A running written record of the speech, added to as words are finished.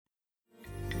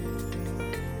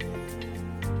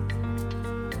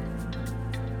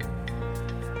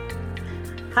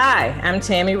Hi, I'm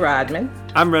Tammy Rodman.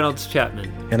 I'm Reynolds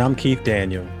Chapman. And I'm Keith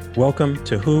Daniel. Welcome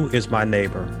to Who is My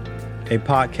Neighbor, a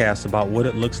podcast about what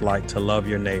it looks like to love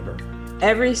your neighbor.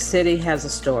 Every city has a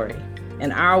story,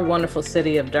 and our wonderful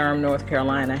city of Durham, North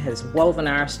Carolina has woven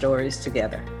our stories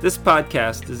together. This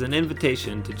podcast is an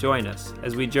invitation to join us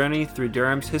as we journey through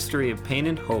Durham's history of pain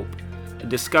and hope and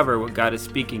discover what God is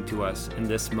speaking to us in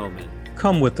this moment.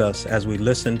 Come with us as we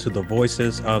listen to the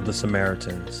voices of the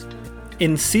Samaritans.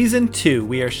 In Season 2,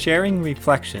 we are sharing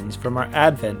reflections from our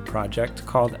Advent project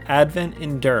called Advent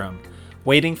in Durham,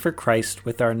 Waiting for Christ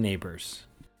with Our Neighbors.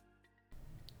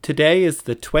 Today is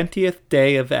the 20th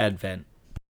day of Advent.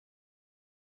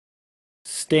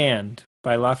 Stand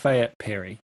by Lafayette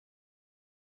Perry.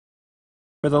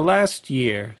 For the last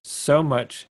year, so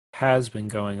much has been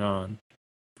going on,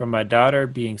 from my daughter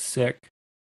being sick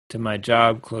to my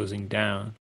job closing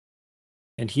down.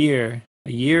 And here,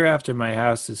 a year after my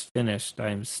house is finished, I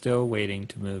am still waiting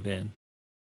to move in.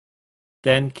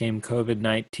 Then came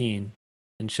COVID-19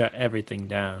 and shut everything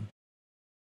down.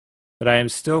 But I am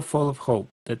still full of hope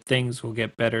that things will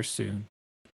get better soon.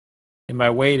 In my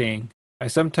waiting, I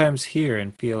sometimes hear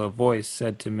and feel a voice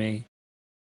said to me,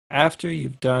 "After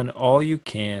you've done all you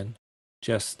can,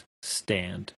 just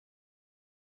stand."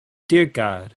 Dear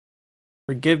God,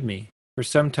 forgive me for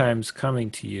sometimes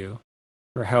coming to you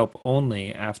for help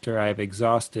only after I have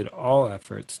exhausted all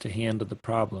efforts to handle the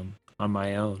problem on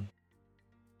my own.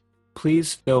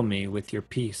 Please fill me with your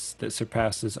peace that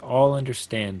surpasses all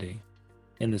understanding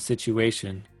in the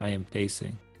situation I am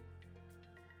facing.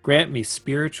 Grant me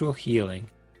spiritual healing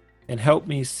and help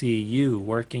me see you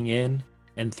working in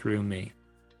and through me.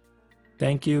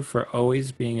 Thank you for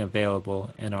always being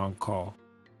available and on call.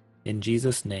 In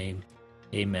Jesus' name,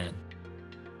 amen.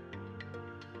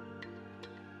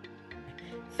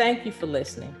 Thank you for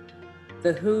listening.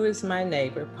 The Who is My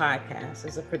Neighbor podcast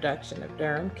is a production of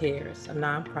Durham Cares, a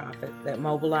nonprofit that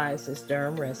mobilizes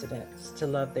Durham residents to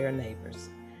love their neighbors.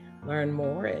 Learn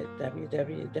more at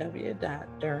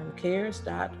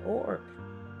www.durhamcares.org.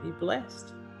 Be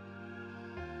blessed.